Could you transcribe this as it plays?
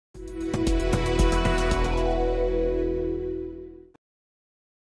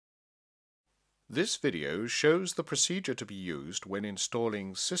This video shows the procedure to be used when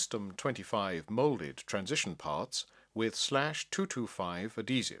installing System 25 molded transition parts with /225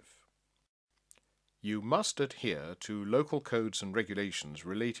 adhesive. You must adhere to local codes and regulations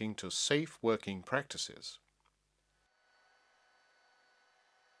relating to safe working practices.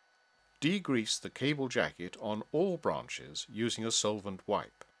 Degrease the cable jacket on all branches using a solvent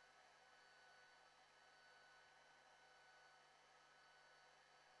wipe.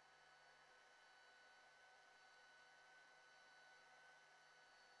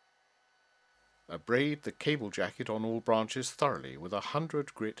 Abrade the cable jacket on all branches thoroughly with a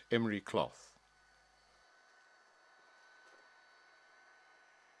 100 grit emery cloth.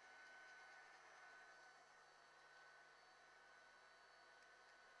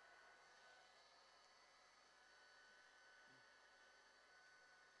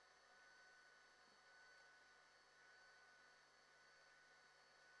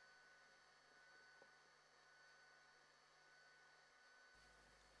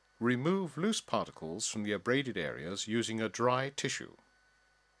 Remove loose particles from the abraded areas using a dry tissue.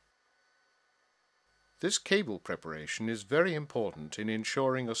 This cable preparation is very important in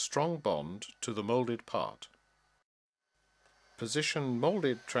ensuring a strong bond to the molded part. Position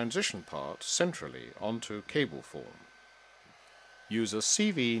molded transition part centrally onto cable form. Use a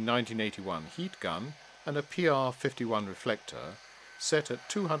CV 1981 heat gun and a PR51 reflector set at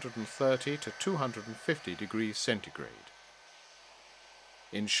 230 to 250 degrees centigrade.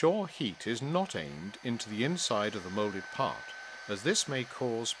 Ensure heat is not aimed into the inside of the molded part, as this may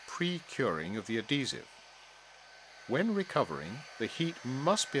cause pre-curing of the adhesive. When recovering, the heat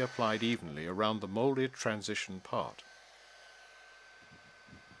must be applied evenly around the molded transition part.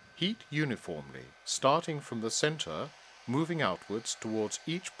 Heat uniformly, starting from the center, moving outwards towards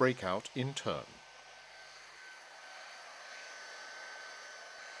each breakout in turn.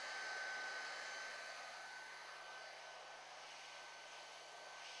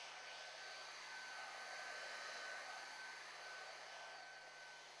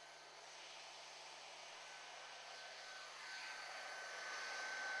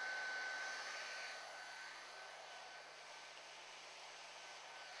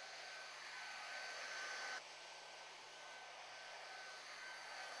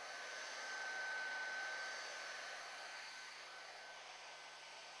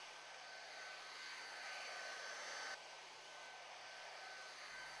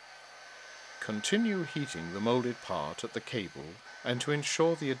 Continue heating the molded part at the cable and to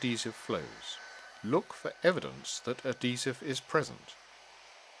ensure the adhesive flows. Look for evidence that adhesive is present.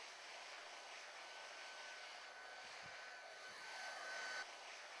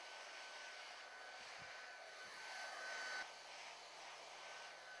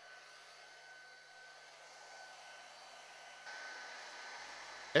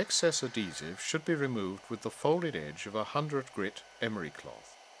 Excess adhesive should be removed with the folded edge of a 100 grit emery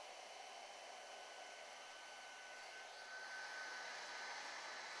cloth.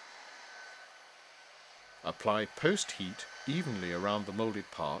 Apply post-heat evenly around the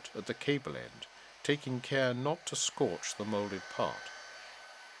molded part at the cable end, taking care not to scorch the molded part.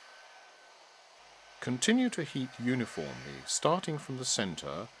 Continue to heat uniformly, starting from the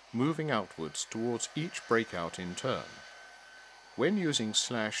center, moving outwards towards each breakout in turn. When using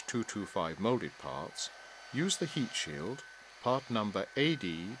 /225 molded parts, use the heat shield, part number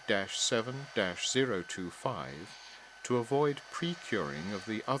AD-7-025, to avoid pre-curing of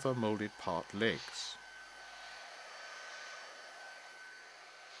the other molded part legs.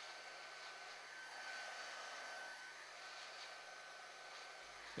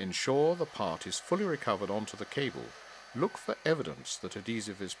 Ensure the part is fully recovered onto the cable. Look for evidence that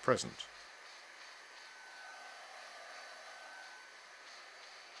adhesive is present.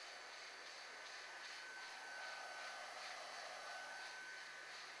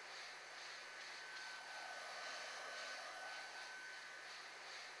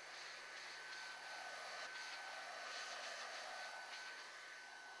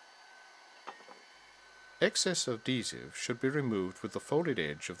 Excess adhesive should be removed with the folded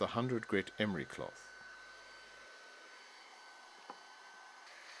edge of the 100 grit emery cloth.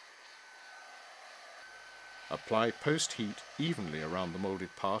 Apply post-heat evenly around the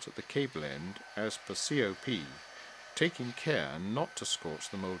molded part at the cable end as per COP, taking care not to scorch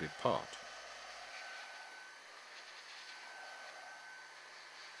the molded part.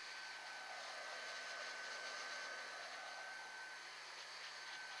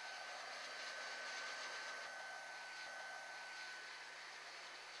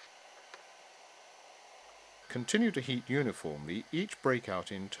 Continue to heat uniformly each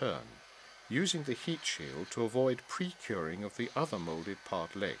breakout in turn, using the heat shield to avoid pre-curing of the other molded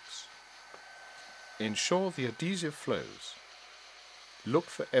part legs. Ensure the adhesive flows. Look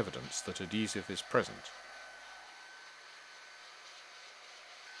for evidence that adhesive is present.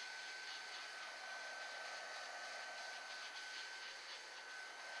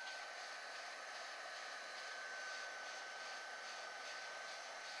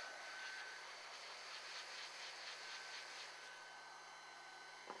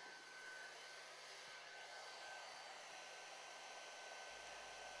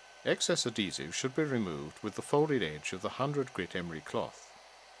 Excess adhesive should be removed with the folded edge of the 100 grit emery cloth.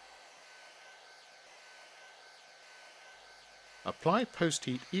 Apply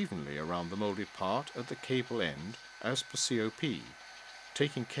post-heat evenly around the moulded part at the cable end as per COP,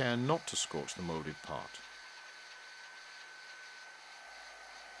 taking care not to scorch the moulded part.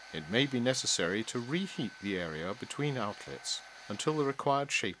 It may be necessary to reheat the area between outlets until the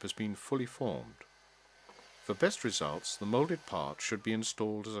required shape has been fully formed. For best results, the moulded part should be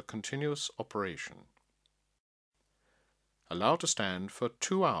installed as a continuous operation. Allow to stand for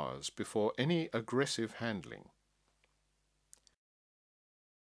 2 hours before any aggressive handling.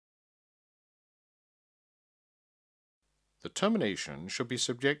 The termination should be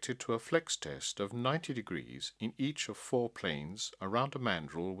subjected to a flex test of 90 degrees in each of 4 planes around a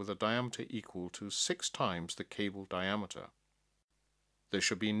mandrel with a diameter equal to 6 times the cable diameter. There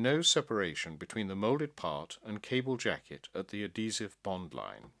should be no separation between the moulded part and cable jacket at the adhesive bond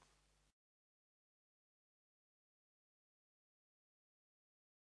line.